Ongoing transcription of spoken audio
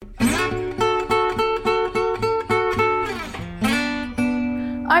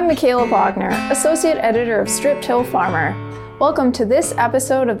I'm Michaela Bogner, Associate Editor of Strip Till Farmer. Welcome to this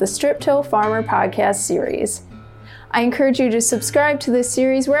episode of the Strip Till Farmer podcast series. I encourage you to subscribe to this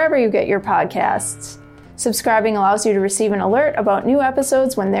series wherever you get your podcasts. Subscribing allows you to receive an alert about new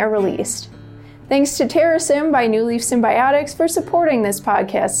episodes when they're released. Thanks to TerraSym by New Leaf Symbiotics for supporting this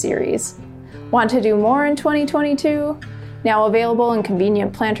podcast series. Want to do more in 2022? Now available in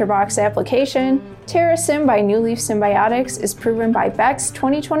convenient planter box application, TerraSym by New Leaf Symbiotics is proven by Beck's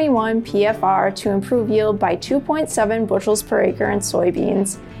 2021 PFR to improve yield by 2.7 bushels per acre in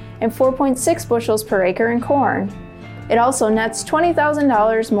soybeans and 4.6 bushels per acre in corn. It also nets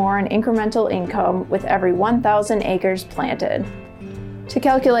 $20,000 more in incremental income with every 1,000 acres planted. To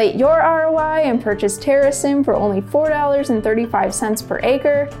calculate your ROI and purchase TerraSym for only $4.35 per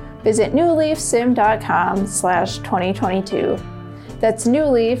acre, visit newleafsym.com/2022. That's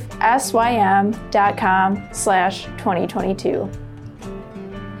newleafsym.com/2022.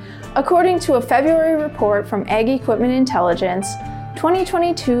 According to a February report from Ag Equipment Intelligence,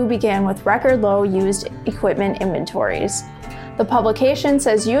 2022 began with record low used equipment inventories. The publication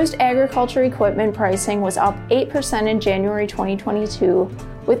says used agriculture equipment pricing was up 8% in January 2022,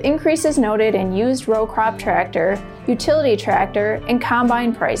 with increases noted in used row crop tractor, utility tractor, and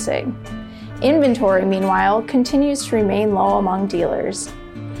combine pricing. Inventory, meanwhile, continues to remain low among dealers.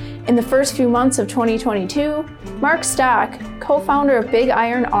 In the first few months of 2022, Mark Stock, co-founder of Big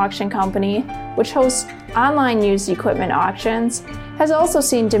Iron Auction Company, which hosts online used equipment auctions, has also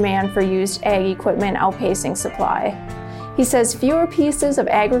seen demand for used ag equipment outpacing supply. He says fewer pieces of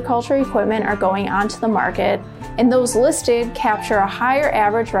agriculture equipment are going onto the market, and those listed capture a higher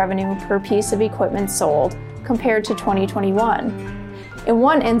average revenue per piece of equipment sold compared to 2021. In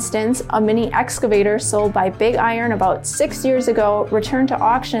one instance, a mini excavator sold by Big Iron about 6 years ago returned to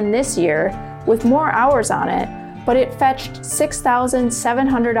auction this year with more hours on it, but it fetched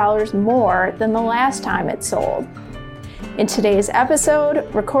 $6,700 more than the last time it sold. In today's episode,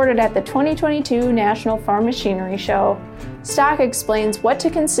 recorded at the 2022 National Farm Machinery Show, Stock explains what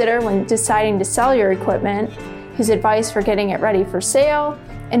to consider when deciding to sell your equipment, his advice for getting it ready for sale,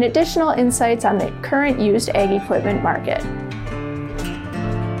 and additional insights on the current used ag equipment market.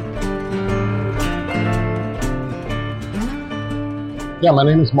 Yeah, my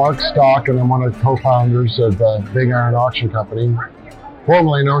name is Mark Stock, and I'm one of the co-founders of Big Iron Auction Company,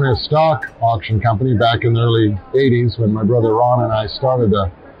 formerly known as Stock Auction Company back in the early 80s when my brother Ron and I started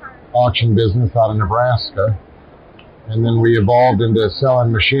an auction business out of Nebraska. And then we evolved into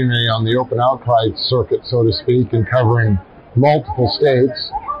selling machinery on the open outcry circuit, so to speak, and covering multiple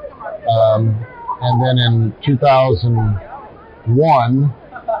states. And then in 2001,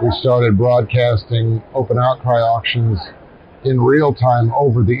 we started broadcasting open outcry auctions in real time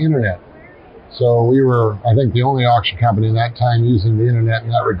over the internet. So we were, I think, the only auction company in that time using the internet in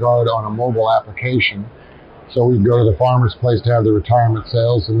that regard on a mobile application. So we'd go to the farmer's place to have the retirement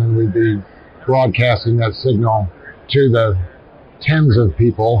sales, and then we'd be broadcasting that signal to the tens of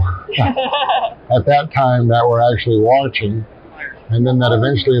people at that time that were actually watching. And then that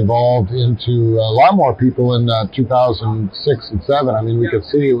eventually evolved into a lot more people in 2006 and 7. I mean, we could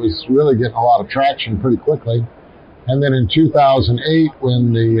see it was really getting a lot of traction pretty quickly. And then in 2008,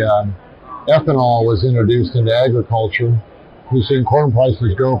 when the ethanol was introduced into agriculture, we've seen corn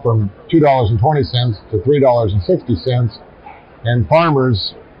prices go from $2.20 to $3.60, and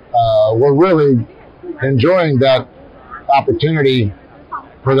farmers were really enjoying that opportunity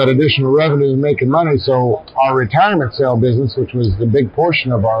for that additional revenue and making money. So our retirement sale business, which was the big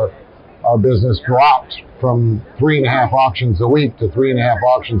portion of our business, dropped from 3.5 auctions a week to 3.5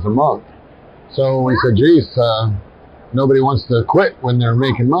 auctions a month. So we said, geez, nobody wants to quit when they're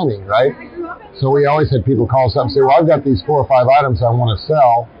making money, right? So we always had people call us up and say, well, I've got these 4 or 5 items I want to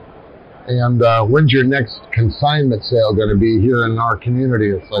sell, and when's your next consignment sale going to be here in our community?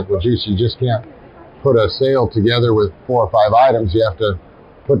 It's like, well, geez, you just can't put a sale together with 4 or 5 items. You have to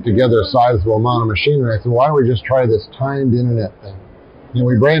put together a sizable amount of machinery. I said, why don't we just try this timed internet thing? And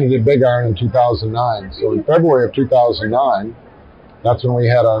we branded it Big Iron in 2009. So in February of 2009, that's when we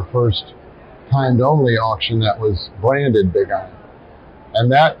had our first timed only auction that was branded Big Iron. And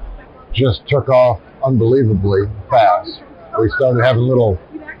that just took off unbelievably fast. We started having little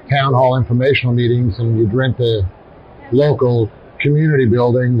town hall informational meetings, and you'd rent a local community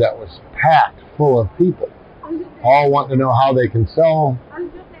building that was packed full of people, all wanting to know how they can sell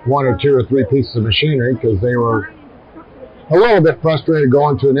 1 or 2 or 3 pieces of machinery, because they were a little bit frustrated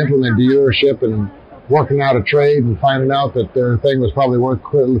going to an implement dealership and working out a trade and finding out that their thing was probably worth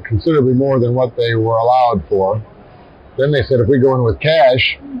considerably more than what they were allowed for. Then they said, if we go in with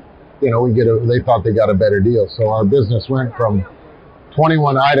cash, they thought they got a better deal. So our business went from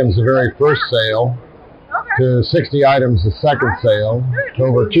 21 items the very first sale, to 60 items the second sale, to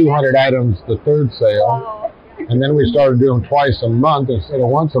over 200 items the third sale. And then we started doing twice a month instead of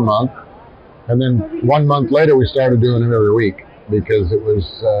once a month. And then 1 month later, we started doing it every week because it was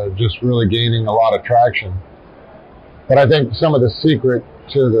just really gaining a lot of traction. But I think some of the secret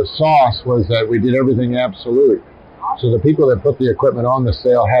to the sauce was that we did everything absolute. So the people that put the equipment on the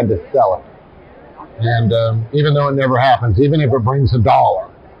sale had to sell it. And even though it never happens, even if it brings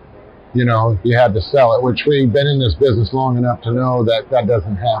 $1, you know, you had to sell it, which we've been in this business long enough to know that that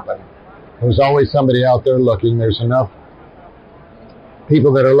doesn't happen. There's always somebody out there looking. There's enough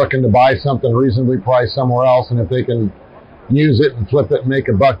people that are looking to buy something reasonably priced somewhere else, and if they can use it and flip it and make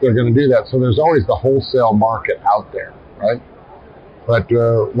a buck, they're going to do that. So there's always the wholesale market out there, right? But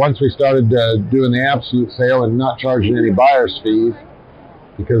once we started doing the absolute sale and not charging any buyer's fees,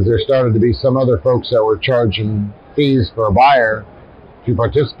 because there started to be some other folks that were charging fees for a buyer to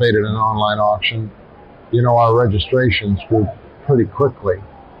participate in an online auction, you know, our registrations grew pretty quickly.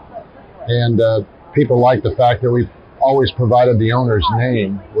 And people like the fact that we've always provided the owner's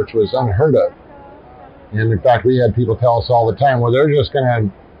name, which was unheard of. And in fact, we had people tell us all the time, well, they're just going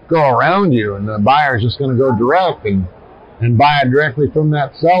to go around you and the buyer's just going to go direct and buy it directly from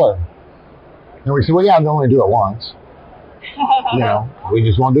that seller. And we said, well, yeah, they'll only do it once. You know, we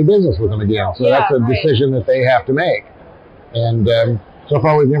just won't do business with them again. So that's a decision that they have to make. And so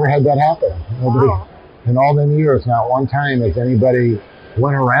far, we've never had that happen. Nobody, in all them years, not one time has anybody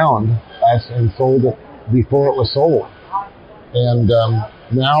went around us and sold it before it was sold. And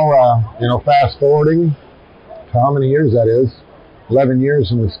now, you know, fast forwarding to how many years that is, 11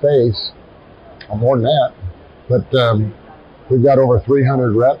 years in the space, or more than that. But we've got over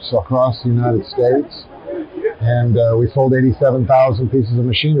 300 reps across the United States. And we sold 87,000 pieces of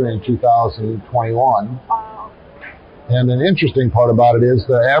machinery in 2021. And an interesting part about it is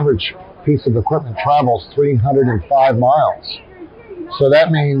the average piece of equipment travels 305 miles. So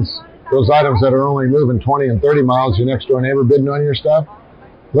that means those items that are only moving 20 and 30 miles, your next door neighbor bidding on your stuff,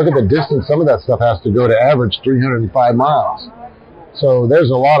 look at the distance some of that stuff has to go to average 305 miles. So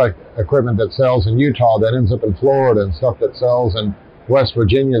there's a lot of equipment that sells in Utah that ends up in Florida, and stuff that sells in West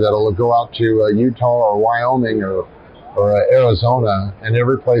Virginia that'll go out to Utah or Wyoming or Arizona and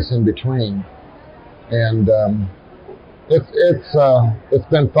every place in between. And it's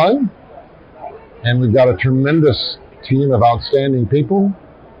been fun, and we've got a tremendous team of outstanding people,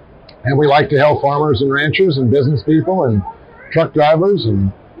 and we like to help farmers and ranchers and business people and truck drivers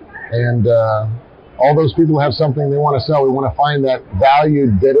and all those people who have something they want to sell. We want to find that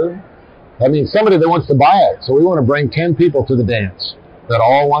valued bidder. That means somebody that wants to buy it. So we want to bring 10 people to the dance that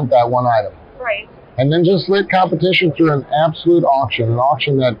all want that one item. Right. And then just let competition through an absolute auction, an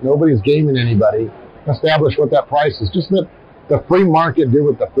auction that nobody's gaming anybody, establish what that price is. Just let the free market do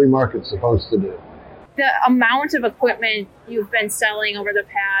what the free market's supposed to do. The amount of equipment you've been selling over the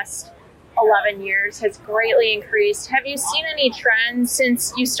past 11 years has greatly increased. Have you seen any trends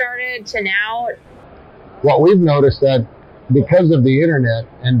since you started to now? What we've noticed that because of the internet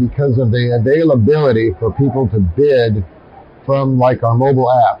and because of the availability for people to bid from like our mobile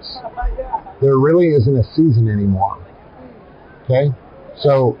apps, there really isn't a season anymore. Okay?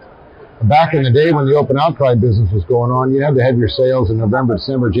 So back in the day when the open outcry business was going on, you had to have your sales in November,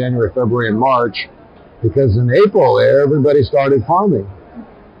 December, January, February, and March, because in April there, everybody started farming.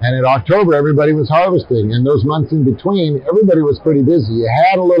 And in October, everybody was harvesting. And those months in between, everybody was pretty busy. You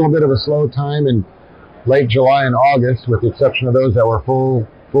had a little bit of a slow time in late July and August, with the exception of those that were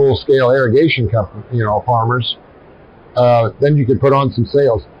full-scale irrigation farmers. Then you could put on some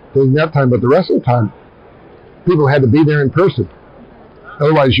sales during that time. But the rest of the time, people had to be there in person.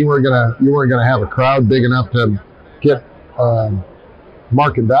 Otherwise, you weren't gonna have a crowd big enough to get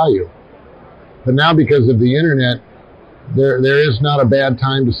market value. But now, because of the internet, there is not a bad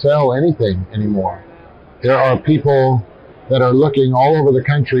time to sell anything anymore. There are people that are looking all over the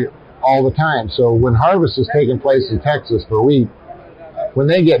country all the time. So when harvest is taking place in Texas for wheat, when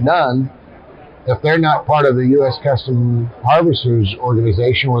they get done, if they're not part of the U.S. Custom Harvesters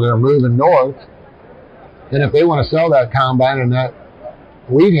Organization where they're moving north, then if they want to sell that combine and that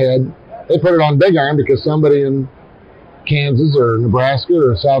wheat head, they put it on Big Iron because somebody in Kansas or Nebraska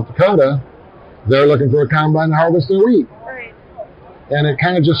or South Dakota, they're looking for a combine to harvest their wheat. Right. And it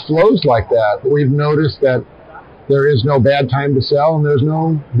kind of just flows like that. We've noticed that there is no bad time to sell and there's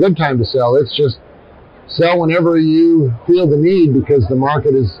no good time to sell. It's just sell whenever you feel the need, because the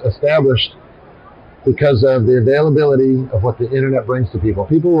market is established because of the availability of what the internet brings to people.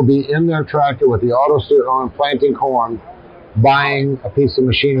 People will be in their tractor with the auto steer on, planting corn, buying a piece of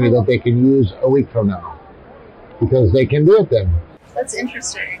machinery that they can use a week from now, because they can do it then. That's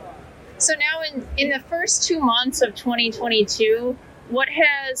interesting. So now in the first 2 months of 2022, what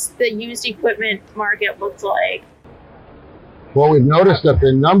has the used equipment market looked like? Well, we've noticed that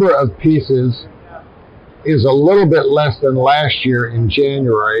the number of pieces is a little bit less than last year in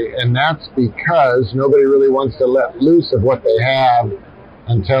January, and that's because nobody really wants to let loose of what they have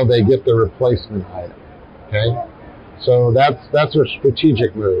until they get the replacement item. Okay? So that's a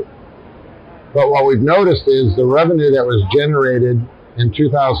strategic move. But what we've noticed is the revenue that was generated in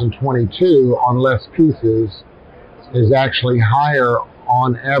 2022 on less pieces is actually higher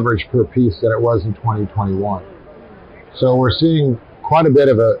on average per piece than it was in 2021. So we're seeing quite a bit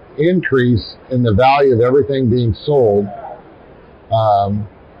of an increase in the value of everything being sold. And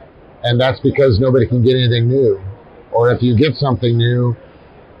that's because nobody can get anything new. Or if you get something new,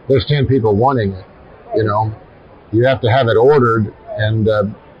 there's 10 people wanting it. You know, you have to have it ordered and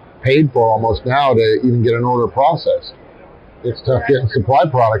paid for almost now to even get an order processed. It's tough getting supply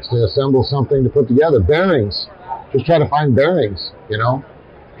products to assemble something to put together. Bearings, just try to find bearings, you know.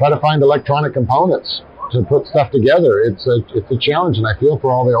 Try to find electronic components to put stuff together. It's a challenge, and I feel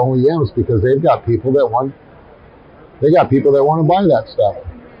for all the OEMs because they've got people that want to buy that stuff,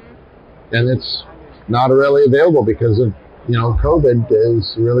 and it's not really available because of COVID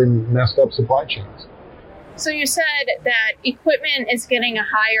has really messed up supply chains. So you said that equipment is getting a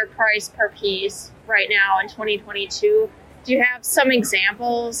higher price per piece right now in 2022. Do you have some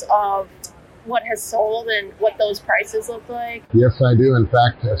examples of what has sold and what those prices look like? Yes, I do. In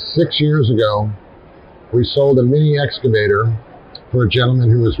fact, 6 years ago, we sold a mini excavator for a gentleman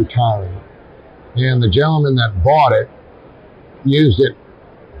who was retiring. And the gentleman that bought it used it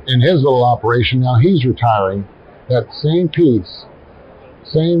in his little operation. Now he's retiring. That same piece,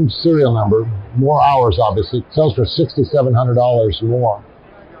 same serial number, more hours obviously, it sells for $6,700 more.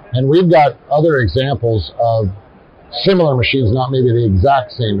 And we've got other examples of similar machines, not maybe the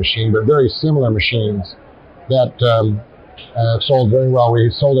exact same machine, but very similar machines that sold very well. We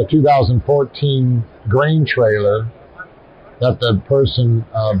sold a 2014 grain trailer that the person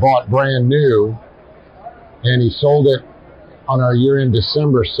bought brand new, and he sold it on our year-end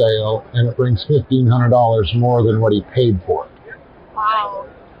December sale, and it brings $1,500 more than what he paid for it. Wow.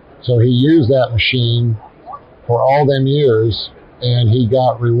 So he used that machine for all them years, and he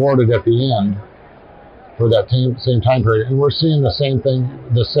got rewarded at the end for that same time period. And we're seeing the same thing,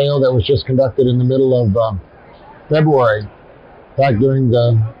 the sale that was just conducted in the middle of February. In fact, during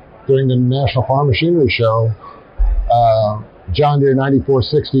the National Farm Machinery Show, John Deere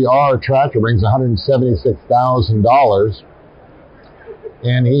 9460R tractor brings $176,000,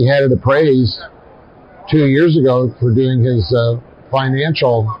 and he had it appraised 2 years ago for doing his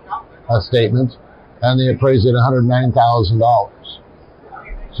financial statements, and they appraised it $109,000.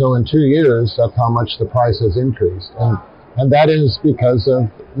 So in 2 years, that's how much the price has increased, and that is because of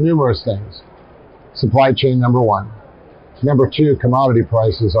numerous things. Supply chain, number one. Number two, commodity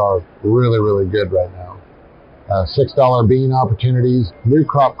prices are really, really good right now. $6 bean opportunities. New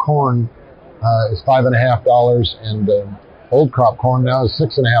crop corn is $5.50, and old crop corn now is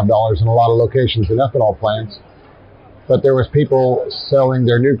 $6.50 in a lot of locations in ethanol plants. But there was people selling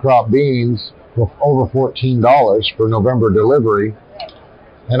their new crop beans for over $14 for November delivery.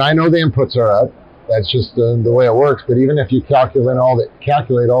 And I know the inputs are up. That's just the way it works. But even if you calculate all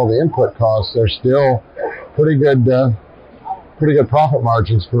the input costs, there's still pretty good profit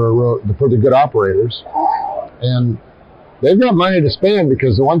margins for the good operators. And they've got money to spend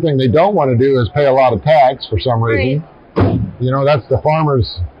because the one thing they don't want to do is pay a lot of tax for some reason. Right. That's the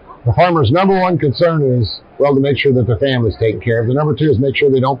farmer's number one concern is, well, to make sure that their family's taken care of. The number two is make sure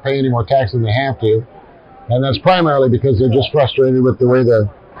they don't pay any more tax than they have to. And that's primarily because they're just frustrated with the way the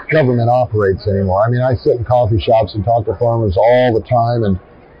government operates anymore. I mean, I sit in coffee shops and talk to farmers all the time, and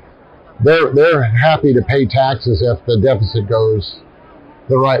they're happy to pay taxes if the deficit goes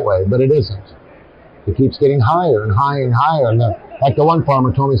the right way, but it isn't. It keeps getting higher and higher and higher. And like the one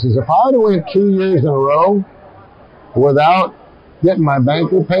farmer told me, he says, if I would have went 2 years in a row without getting my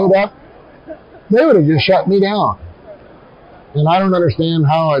banker paid up, they would have just shut me down. And I don't understand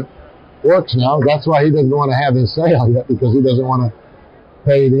how it works now. That's why he doesn't want to have his sale yet, because he doesn't want to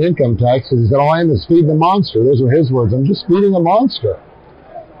pay the income tax. He said, all I am is feeding a monster. Those were his words. I'm just feeding a monster.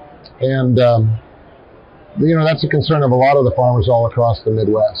 And, that's a concern of a lot of the farmers all across the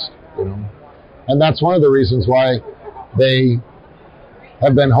Midwest, And that's one of the reasons why they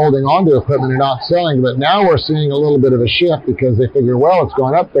have been holding on to equipment and not selling. But now we're seeing a little bit of a shift because they figure, well, it's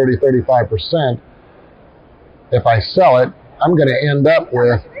going up 30-35%. If I sell it, I'm going to end up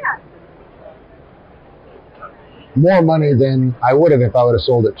with more money than I would have if I would have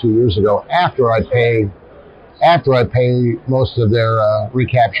sold it 2 years ago after I paid after I pay most of their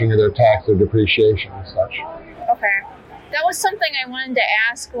recapturing of their tax, their depreciation and such. Okay. That was something I wanted to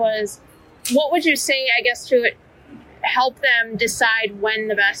ask was, what would you say, I guess, to help them decide when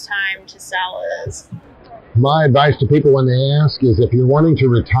the best time to sell is? My advice to people when they ask is, if you're wanting to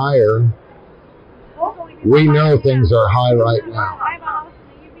retire, we know things are high right now.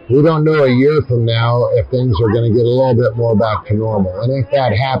 We don't know a year from now if things are going to get a little bit more back to normal. And if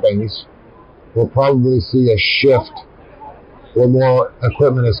that happens, we'll probably see a shift where more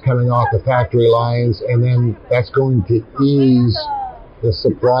equipment is coming off the factory lines, and then that's going to ease the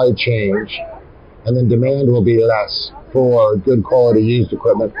supply chain, and then demand will be less for good quality used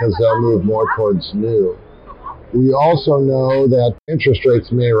equipment because they'll move more towards new. We also know that interest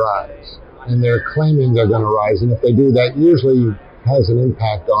rates may rise, and they're claiming they're going to rise, and if they do, that usually has an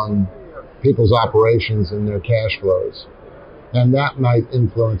impact on people's operations and their cash flows, and that might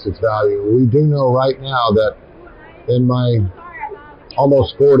influence its value. We do know right now that in my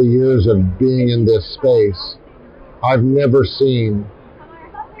almost 40 years of being in this space, I've never seen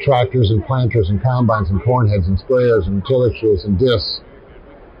tractors and planters and combines and corn heads and sprayers and tiller tools and discs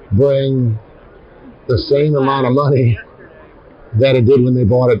bring the same amount of money that it did when they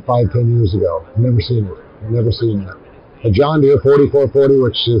bought it 5-10 years ago. I've never seen it. I've never seen that. A John Deere 4440,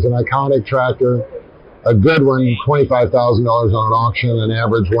 which is an iconic tractor, a good one, $25,000 on an auction, an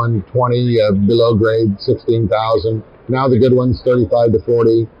average 120, below grade, $16,000. Now the good one's 35 to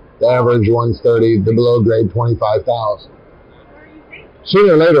 40, the average one's 30, the below grade 25,000.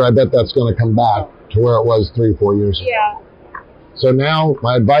 Sooner or later, I bet that's going to come back to where it was 3-4 years ago. Yeah. So now,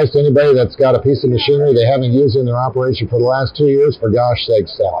 my advice to anybody that's got a piece of machinery they haven't used in their operation for the last 2 years, for gosh sake,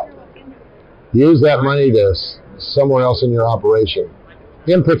 sell it. Use that money to somewhere else in your operation.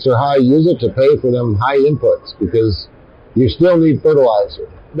 Inputs are high, use it to pay for them high inputs, because you still need fertilizer.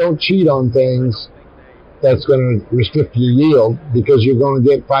 Don't cheat on things that's going to restrict your yield, because you're going to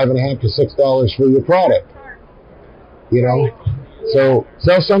get $5.50 to $6 for your product. You know? So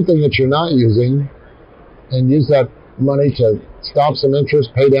sell something that you're not using and use that money to stop some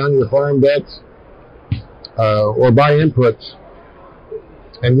interest, pay down your farm debts, or buy inputs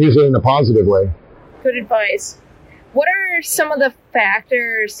and use it in a positive way. Good advice. What are some of the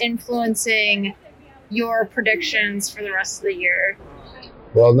factors influencing your predictions for the rest of the year?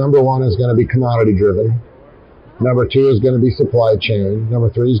 Well, number one is going to be commodity driven. Number two is going to be supply chain. Number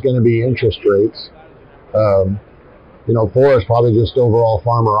three is going to be interest rates. Four is probably just overall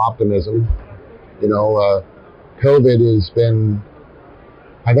farmer optimism. COVID has been,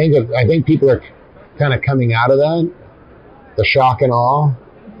 I think people are kind of coming out of that, the shock and awe.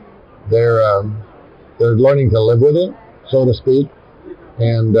 They're learning to live with it, so to speak.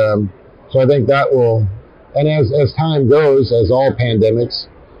 And so I think that will, and as time goes, as all pandemics,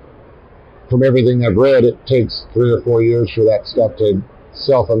 from everything I've read, it takes 3 or 4 years for that stuff to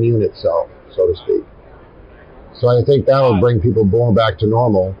self-immune itself, so to speak. So I think that'll bring people more back to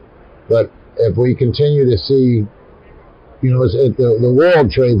normal. But if we continue to see, the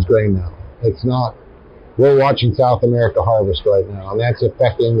world trades grain now. It's not, we're watching South America harvest right now, and that's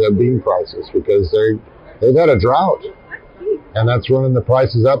affecting the bean prices because they've had a drought, and that's running the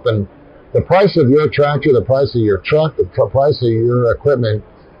prices up. And the price of your tractor, the price of your truck, the price of your equipment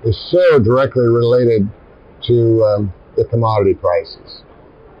is so directly related to the commodity prices.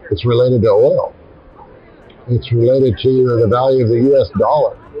 It's related to oil. It's related to the value of the U.S.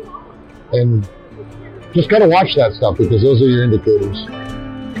 dollar. And just got to watch that stuff because those are your indicators.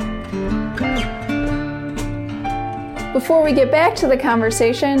 Before we get back to the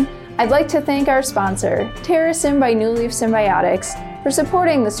conversation, I'd like to thank our sponsor, TerraSym by New Leaf Symbiotics, for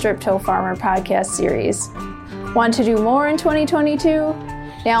supporting the Strip Till Farmer podcast series. Want to do more in 2022?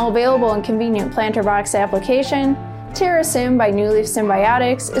 Now available in convenient planter box application, TerraSym by New Leaf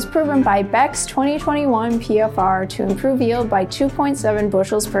Symbiotics is proven by Beck's 2021 PFR to improve yield by 2.7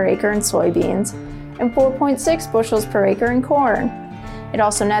 bushels per acre in soybeans and 4.6 bushels per acre in corn. It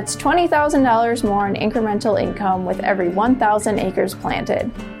also nets $20,000 more in incremental income with every 1,000 acres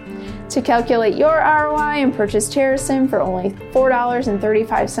planted. To calculate your ROI and purchase TerraSym for only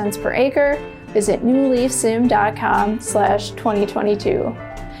 $4.35 per acre, visit newleafsym.com/2022.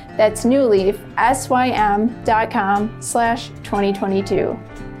 That's newleafsym.com/2022.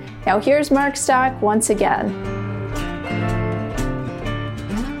 Now here's Mark Stock once again.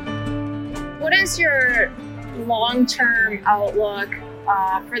 What is your long-term outlook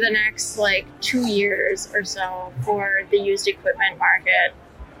for the next 2 years or so for the used equipment market?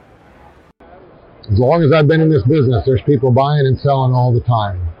 As long as I've been in this business, there's people buying and selling all the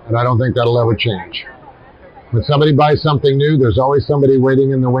time, and I don't think that'll ever change. When somebody buys something new, there's always somebody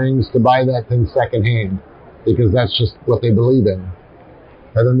waiting in the wings to buy that thing secondhand. because that's just what they believe in.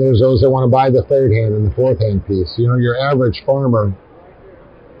 And then there's those that want to buy the third hand and the fourth hand piece. You know, your average farmer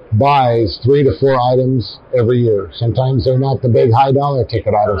buys 3 to 4 items every year. Sometimes they're not the big high dollar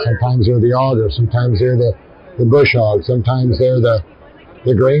ticket items. Sometimes they're the auger. Sometimes they're the bush hog. Sometimes they're the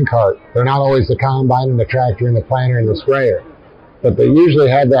grain cart. They're not always the combine and the tractor and the planter and the sprayer. But they usually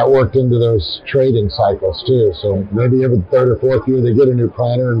have that worked into those trading cycles too. So maybe every 3rd or 4th year they get a new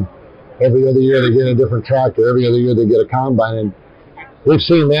planter, and every other year they get a different tractor. Every other year they get a combine. And we've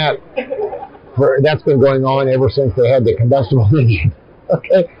seen that. That's been going on ever since they had the combustible engine.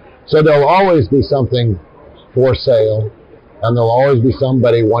 Okay? So there'll always be something for sale, and there'll always be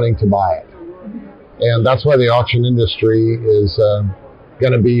somebody wanting to buy it. And that's why the auction industry is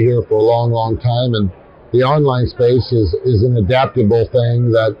going to be here for a long, long time. And the online space is an adaptable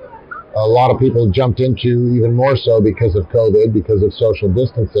thing that a lot of people jumped into, even more so because of COVID, because of social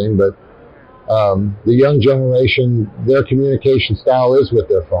distancing. But the young generation, their communication style is with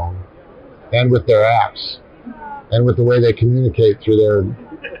their phone and with their apps and with the way they communicate through their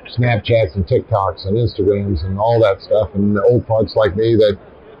Snapchats and TikToks and Instagrams and all that stuff. And the old parts like me that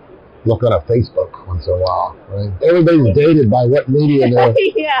look on a Facebook once in a while, right? Everybody's dated by what media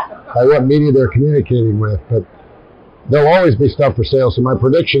they're communicating with, but there'll always be stuff for sale. So my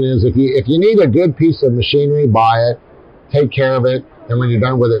prediction is if you need a good piece of machinery, buy it, take care of it, and when you're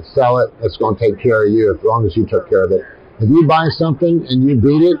done with it, sell it. It's going to take care of you as long as you took care of it. If you buy something and you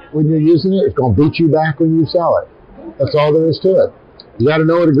beat it when you're using it, it's going to beat you back when you sell it. That's all there is to it. You got to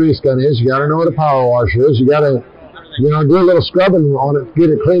know what a grease gun is. You got to know what a power washer is. You got to, do a little scrubbing on it, get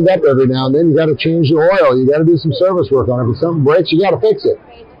it cleaned up every now and then. You got to change the oil. You got to do some service work on it. If something breaks, you got to fix it.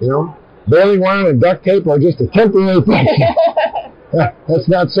 Baling wire and duct tape are just a temporary thing. That's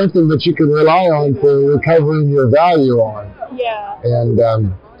not something that you can rely on for recovering your value on. Yeah. And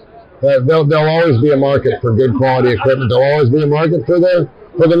there'll always be a market for good quality equipment. There'll always be a market for the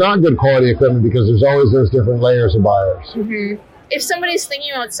not good quality equipment, because there's always those different layers of buyers. Mm-hmm. If somebody's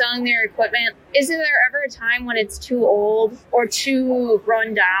thinking about selling their equipment, isn't there ever a time when it's too old or too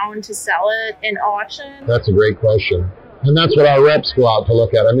run down to sell it in auction? That's a great question. And that's what our reps go out to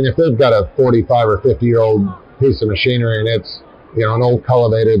look at. I mean, if they've got a 45 or 50-year-old piece of machinery and it's, an old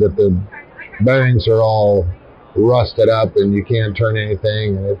cultivator that the bearings are all rusted up and you can't turn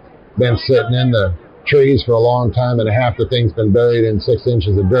anything, and it's been sitting in the trees for a long time and half the thing's been buried in 6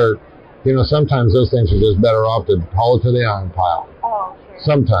 inches of dirt, sometimes those things are just better off to haul it to the iron pile. Oh, sure.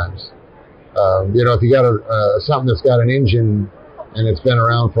 Sometimes. If you got something that's got an engine and it's been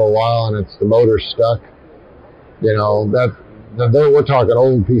around for a while and it's the motor's stuck, we're talking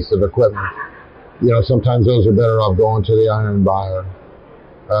old piece of equipment. Sometimes those are better off going to the iron buyer.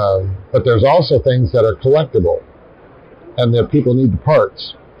 But there's also things that are collectible and that people need the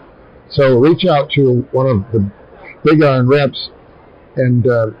parts. So reach out to one of the big iron reps, and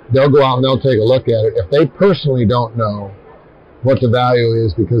they'll go out and they'll take a look at it. If they personally don't know what the value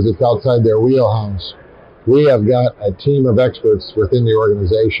is because it's outside their wheelhouse, we have got a team of experts within the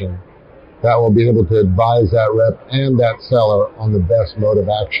organization that will be able to advise that rep and that seller on the best mode of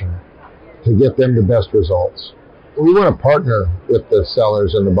action to get them the best results. We want to partner with the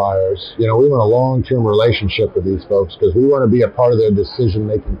sellers and the buyers. We want a long-term relationship with these folks because we want to be a part of their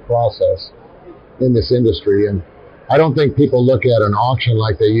decision-making process in this industry. And I don't think people look at an auction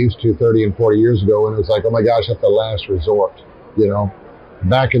like they used to 30 and 40 years ago when it was like, oh my gosh, that's the last resort.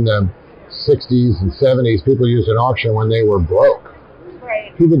 Back in the 60s and 70s, people used an auction when they were broke.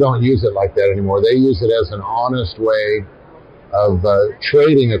 Right. People don't use it like that anymore. They use it as an honest way of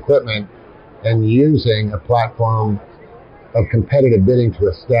trading equipment and using a platform of competitive bidding to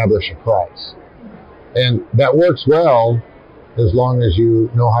establish a price. And that works well as long as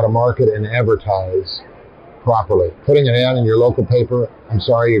you know how to market and advertise properly. Putting an ad in your local paper, I'm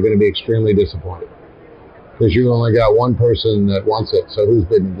sorry, you're going to be extremely disappointed because you only got one person that wants it, so who's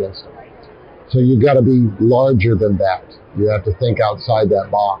bidding against them? So you've got to be larger than that. You have to think outside that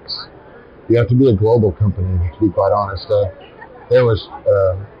box. You have to be a global company, to be quite honest. There was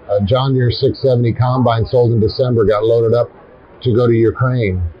a John Deere 670 combine sold in December, got loaded up to go to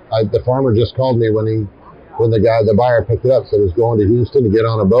Ukraine. The farmer just called me when the buyer picked it up, said it was going to Houston to get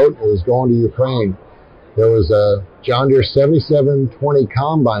on a boat. It was going to Ukraine. There was a John Deere 7720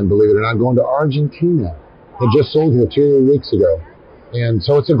 combine, believe it or not, going to Argentina. It just sold here 2 weeks ago. And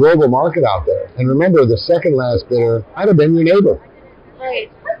so it's a global market out there. And remember, the second last bidder might have been your neighbor. Right.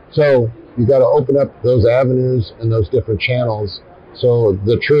 So you've got to open up those avenues and those different channels so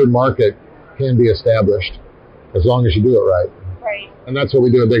the true market can be established as long as you do it right. Right. And that's what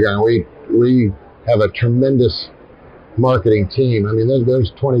we do at Big Iron. We have a tremendous marketing team. I mean,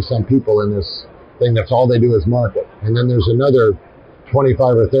 there's 20-some people in thing that's all they do is market. And then there's another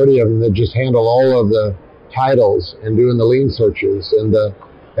 25 or 30 of them that just handle all of the titles and doing the lien searches and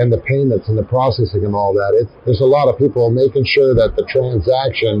the payments and the processing and all that. There's a lot of people making sure that the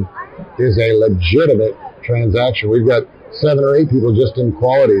transaction is a legitimate transaction. We've got 7 or 8 people just in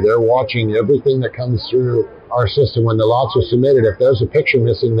quality. They're watching everything that comes through our system when the lots are submitted. If there's a picture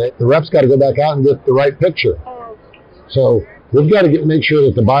missing, the rep's got to go back out and get the right picture. So we've got to make sure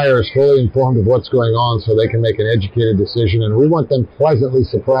that the buyer is fully informed of what's going on so they can make an educated decision. And we want them pleasantly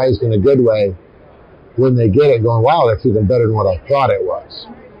surprised in a good way when they get it, going, wow, that's even better than what I thought it was.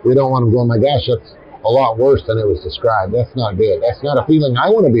 We don't want them going, my gosh, that's a lot worse than it was described. That's not good. That's not a feeling I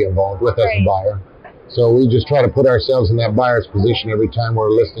want to be involved with as a buyer. So we just try to put ourselves in that buyer's position every time we're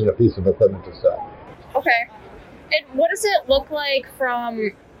listing a piece of equipment to sell. Okay. And what does it look like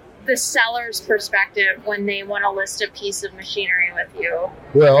from the seller's perspective when they want to list a piece of machinery with you?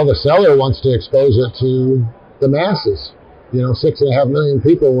 Well, the seller wants to expose it to the masses. 6.5 million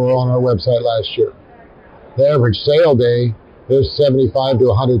people were on our website last year. The average sale day, there's 75 to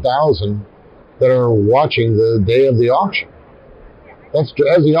 100,000 that are watching the day of the auction. That's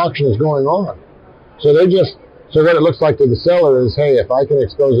as the auction is going on. So what it looks like to the seller is, hey, if I can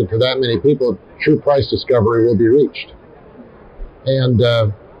expose it to that many people, true price discovery will be reached. And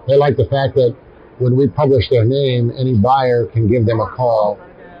they like the fact that when we publish their name, any buyer can give them a call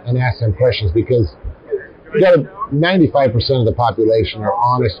and ask them questions, because you got 95% of the population are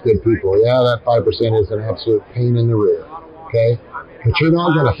honest, good people. Yeah, that 5% is an absolute pain in the rear, okay? But you're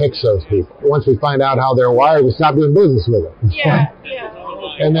not going to fix those people. Once we find out how they're wired, we stop doing business with them. Yeah.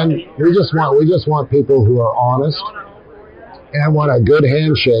 And then we just want people who are honest and want a good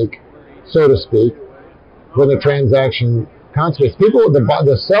handshake, so to speak, when the transaction consummates.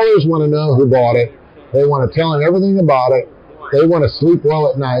 The sellers want to know who bought it. They want to tell them everything about it. They want to sleep well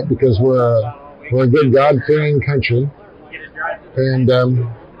at night because we're a good God-fearing country. And the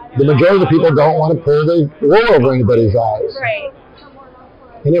majority of the people don't want to pull the wool over anybody's eyes. Right.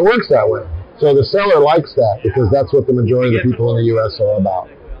 And it works that way. So the seller likes that because that's what the majority of the people in the U.S. are about.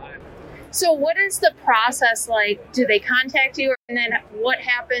 So what is the process like? Do they contact you? And then what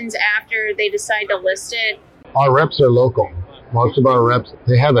happens after they decide to list it? Our reps are local. Most of our reps,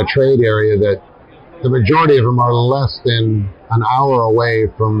 they have a trade area that the majority of them are less than an hour away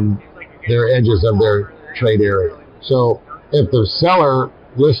from their edges of their trade area. So if the seller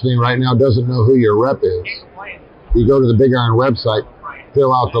listening right now doesn't know who your rep is, you go to the Big Iron website,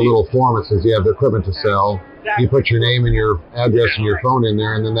 fill out the little form that says you have equipment to sell. You put your name and your address and your phone in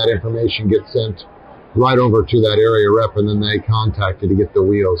there, and then that information gets sent right over to that area rep, and then they contact you to get the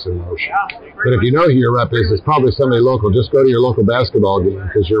wheels in motion. But if you know who your rep is, it's probably somebody local. Just go to your local basketball game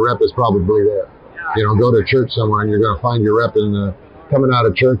because your rep is probably there. Go to church somewhere and you're going to find your rep coming out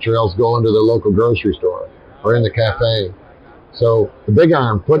of church, or else go into the local grocery store or in the cafe. So the Big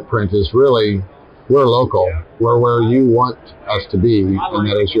Iron footprint is really, we're local. We're where you want us to be, and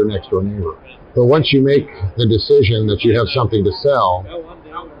that is your next door neighbor. But once you make the decision that you have something to sell,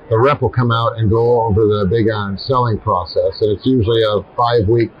 the rep will come out and go over the Big Iron selling process, and it's usually a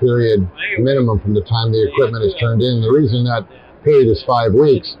 5-week period minimum from the time the equipment is turned in. The reason that period is 5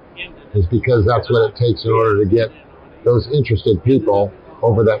 weeks is because that's what it takes in order to get those interested people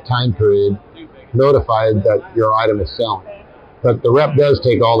over that time period notified that your item is selling. But the rep does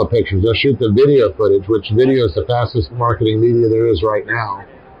take all the pictures. They'll shoot the video footage, which video is the fastest marketing media there is right now.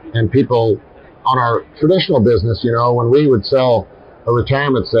 And people on our traditional business, when we would sell a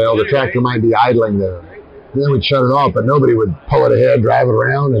retirement sale, the tractor might be idling there. And then we'd shut it off, but nobody would pull it ahead, drive it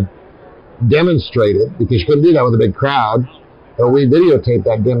around, and demonstrate it, because you couldn't do that with a big crowd. But we videotape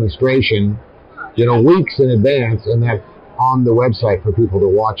that demonstration, weeks in advance, and that's on the website for people to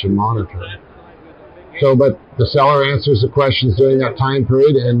watch and monitor. So, but the seller answers the questions during that time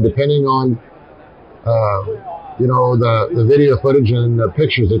period, and depending on, the video footage and the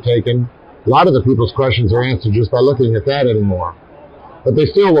pictures are taken, a lot of the people's questions are answered just by looking at that anymore. But they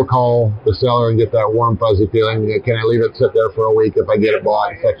still will call the seller and get that warm, fuzzy feeling. Can I leave it sit there for a week if I get it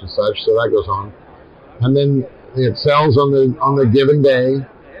bought, and such and such? So that goes on. And then it sells on the given day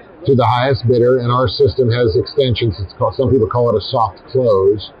to the highest bidder, and our system has extensions. Some people call it a soft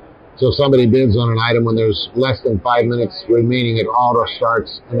close. So if somebody bids on an item when there's less than 5 minutes remaining, it auto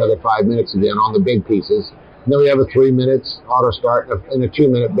starts another 5 minutes again on the big pieces. And then we have a 3 minutes auto start and a 2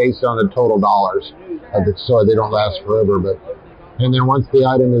 minute based on the total dollars. So they don't last forever. And then once the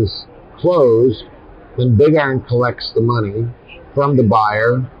item is closed, then Big Iron collects the money from the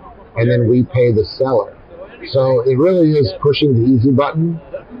buyer, and then we pay the seller. So it really is pushing the easy button.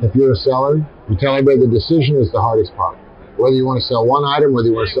 If you're a seller, you tell everybody the decision is the hardest part. Whether you want to sell one item, whether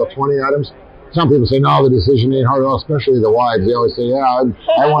you want to sell 20 items, some people say, no, the decision ain't hard at all, especially the wives. They always say, yeah,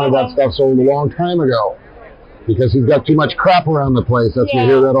 I wanted that stuff sold a long time ago because he's got too much crap around the place. That's we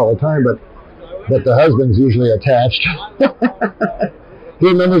hear that all the time, but the husband's usually attached. He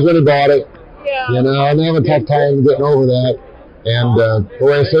remembers when he bought it. You know, and they have a tough time getting over that. And the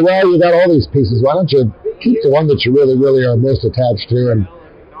way I say, well, you got all these pieces. Why don't you keep the one that you really, really are most attached to and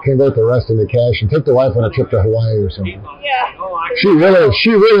convert the rest into cash and take the wife on a trip to Hawaii or something. She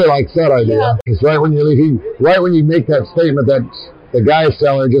really likes that idea. Because right when you leave, right when you make that statement, that the guy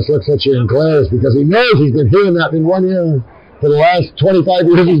seller just looks at you and glares because he knows he's been hearing that in one ear for the last 25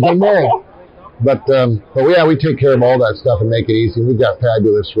 years he's been there. But yeah, we take care of all that stuff and make it easy. We've got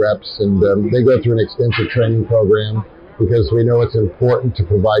fabulous reps, and they go through an extensive training program because we know it's important to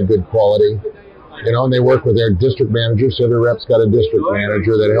provide good quality. You know, and they work with their district managers, so every rep's got a district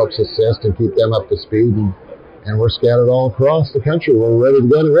manager that helps assist and keep them up to speed. And we're scattered all across the country. We're ready to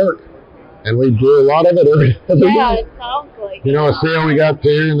go to work. And we do a lot of it every day. It sounds like you know, a sale we got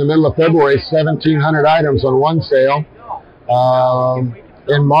here in the middle of February, 1,700 items on one sale.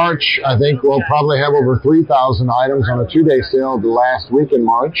 In March, I think we'll probably have over 3,000 items on a 2-day sale the last week in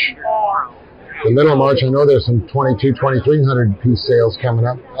March. The middle of March, I know there's some 2,300 piece sales coming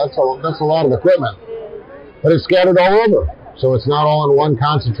up. That's a lot of equipment. But it's scattered all over. So it's not all in one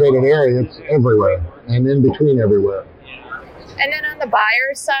concentrated area. It's everywhere and in between everywhere. And then on the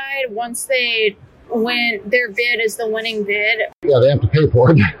buyer's side, once they win, their bid is the winning bid. Yeah, they have to pay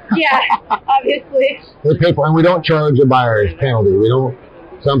for it. Yeah, obviously. They pay for it, and we don't charge a buyer's penalty. We don't.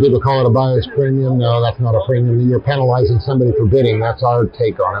 Some people call it a buyer's premium. No, that's not a premium. You're penalizing somebody for bidding. That's our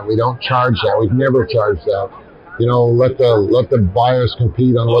take on it. We don't charge that. We've never charged that. You know, let the buyers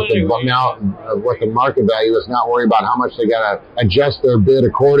compete on what the market value is. Not worry about how much they got to adjust their bid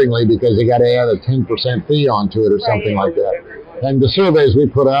accordingly because they got to add a 10% fee onto it or something like that. And the surveys we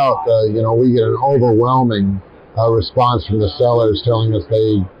put out, you know, we get an overwhelming response from the sellers telling us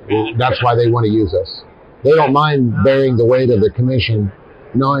that's why they want to use us. They don't mind bearing the weight of the commission,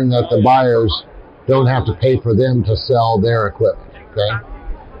 knowing that the buyers don't have to pay for them to sell their equipment, okay?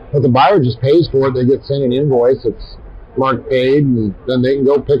 But the buyer just pays for it. They get sent an invoice. It's marked paid, and then they can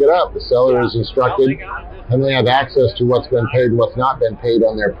go pick it up. The seller is instructed, and they have access to what's been paid and what's not been paid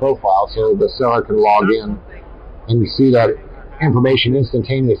on their profile, so the seller can log in and see that information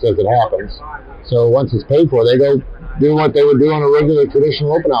instantaneous as it happens. So once it's paid for, they go do what they would do on a regular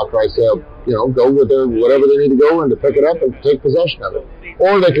traditional open outcry sale. You know, go with their whatever they need to go in to pick it up and take possession of it.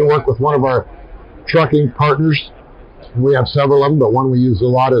 Or they can work with one of our trucking partners. We have several of them, but one we use a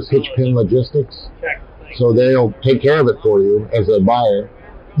lot is Hitchpin Logistics. So they'll take care of it for you as a buyer.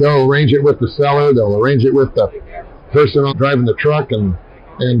 They'll arrange it with the seller. They'll arrange it with the person driving the truck, and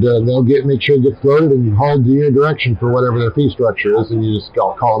they'll make sure it gets loaded and hauled to your direction for whatever their fee structure is, and you just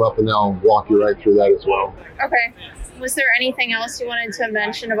call it up and they'll walk you right through that as well. Okay. Was there anything else you wanted to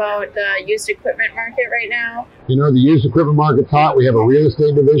mention about the used equipment market right now? You know, the used equipment market's hot. We have a real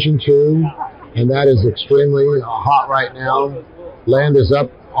estate division too, and that is extremely hot right now. Land is up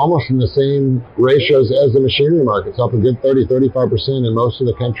almost in the same ratios as the machinery market. It's up a good 30-35% in most of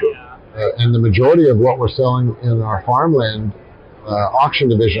the country. And the majority of what we're selling in our farmland auction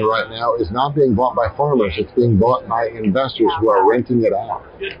division right now is not being bought by farmers. It's being bought by investors who are renting it out.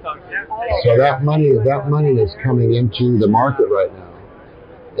 So that money is coming into the market right now.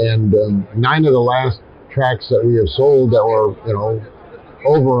 And 9 of the last tracts that we have sold that were, you know,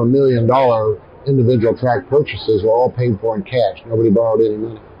 over $1 million individual tract purchases were all paid for in cash. Nobody borrowed any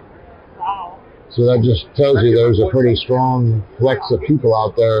money. Wow. So that just tells you there's a pretty strong flex of people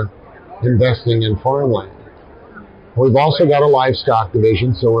out there investing in farmland. We've also got a livestock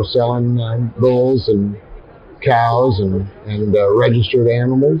division, so we're selling bulls and cows and registered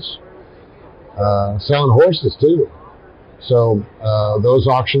animals, selling horses too. So those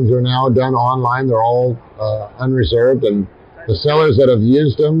auctions are now done online. They're all unreserved, and the sellers that have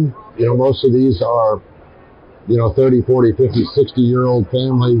used them, you know, most of these are, you know, 30, 40, 50, 60-year-old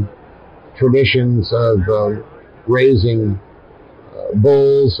family traditions of raising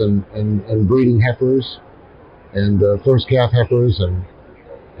bulls and breeding heifers and first calf heifers,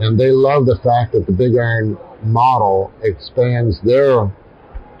 and they love the fact that the Big Iron model expands their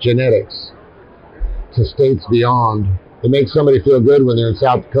genetics to states beyond. It makes somebody feel good when they're in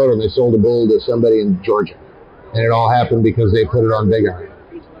South Dakota and they sold a bull to somebody in Georgia, and it all happened because they put it on Big Iron.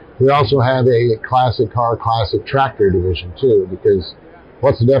 We also have a classic car, classic tractor division too, because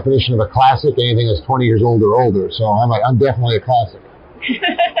what's the definition of a classic? Anything that's 20 years old or older. So I'm definitely a classic.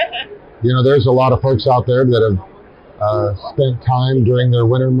 You know, there's a lot of folks out there that have spent time during their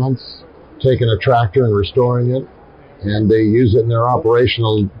winter months taking a tractor and restoring it, and they use it in their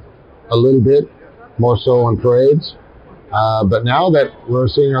operational a little bit, more so on parades. But now that we're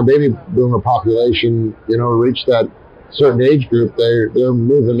seeing our baby boomer population, reach that certain age group, they're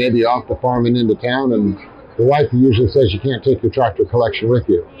moving maybe off the farm and into town, and the wife usually says you can't take your tractor collection with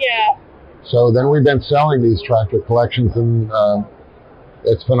you. Yeah. So then we've been selling these tractor collections, and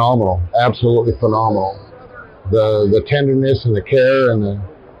it's phenomenal, absolutely phenomenal. The tenderness and the care and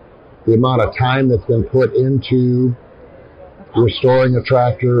the amount of time that's been put into restoring a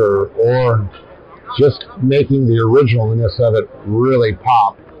tractor or just making the originalness of it really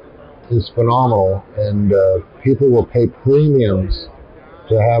pop is phenomenal, and people will pay premiums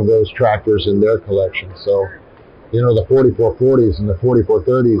to have those tractors in their collection. So, the 4440s and the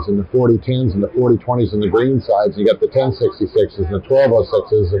 4430s and the 4010s and the 4020s and the green sides, you got the 1066s and the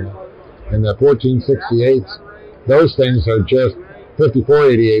 1206s and the 1468s. Those things are just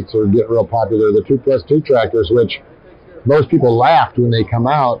 5488s are getting real popular. The 2+2 tractors, which most people laughed when they come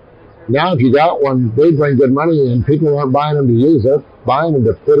out. Now, if you got one, they bring good money, and people aren't buying them to use. They're buying them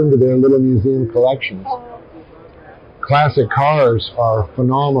to put into their little museum collections. Classic cars are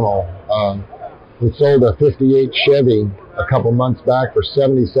phenomenal. We sold a 58 Chevy a couple months back for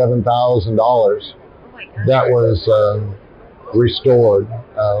 $77,000. That was restored.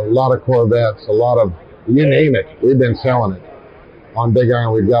 A lot of Corvettes, a lot of, you name it, we've been selling it. On Big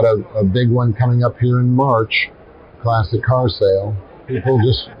Iron, we've got a big one coming up here in March, classic car sale. People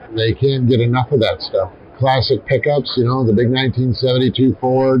they can't get enough of that stuff. Classic pickups, the big 1972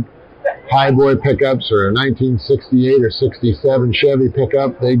 Ford Highboy pickups or a 1968 or 67 Chevy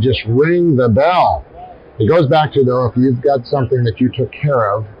pickup, they just ring the bell. It goes back to, though, if you've got something that you took care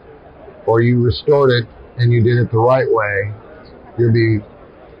of or you restored it and you did it the right way, you'll be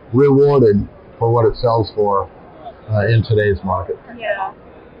rewarded for what it sells for in today's market. Yeah.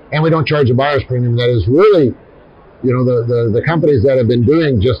 And we don't charge a buyer's premium. That is really, the companies that have been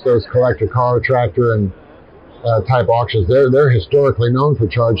doing just those collector car, tractor, and type auctions, they're historically known for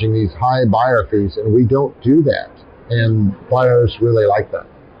charging these high buyer fees, and we don't do that. And buyers really like that.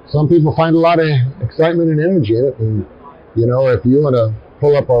 Some people find a lot of excitement and energy in it. And, if you want to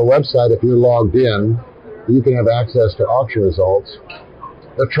pull up our website, if you're logged in, you can have access to auction results.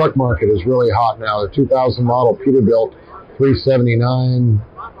 The truck market is really hot now. The 2000 model Peterbilt 379,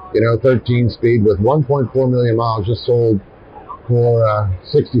 13-speed with 1.4 million miles just sold for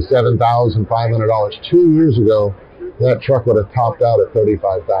 $67,500. 2 years ago, that truck would have topped out at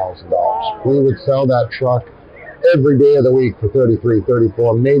 $35,000. We would sell that truck every day of the week for $33,000,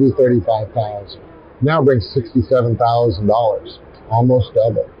 $34,000, maybe $35,000. Now it brings $67,000, almost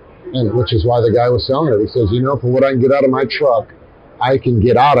double. And which is why the guy was selling it. He says, for what I can get out of my truck, I can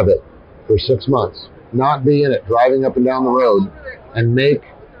get out of it for 6 months, not be in it, driving up and down the road, and make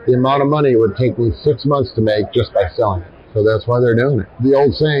the amount of money it would take me 6 months to make just by selling it. So that's why they're doing it. The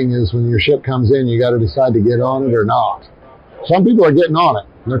old saying is, when your ship comes in, you got to decide to get on it or not. Some people are getting on it,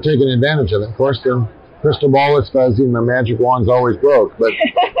 and they're taking advantage of it. Of course, their crystal ball is fuzzy, and their magic wand's always broke. But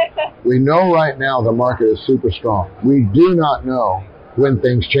we know right now the market is super strong. We do not know when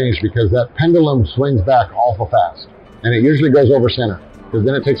things change, because that pendulum swings back awful fast. And it usually goes over center, because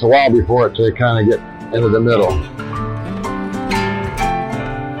then it takes a while before it to kind of get into the middle.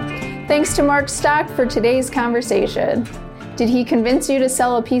 Thanks to Mark Stock for today's conversation. Did he convince you to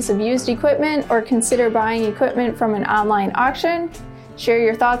sell a piece of used equipment or consider buying equipment from an online auction? Share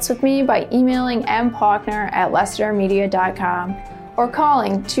your thoughts with me by emailing mpochner@lessitermedia.com or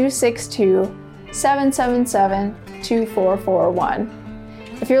calling 262-777-2441.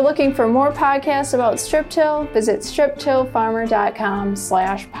 If you're looking for more podcasts about strip-till, visit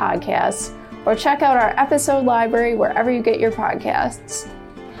striptillfarmer.com/podcasts or check out our episode library wherever you get your podcasts.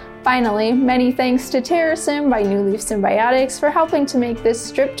 Finally, many thanks to TerraSym by New Leaf Symbiotics for helping to make this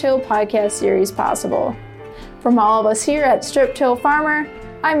Strip Till podcast series possible. From all of us here at Strip Till Farmer,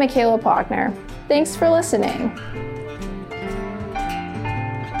 I'm Michaela Pochner. Thanks for listening.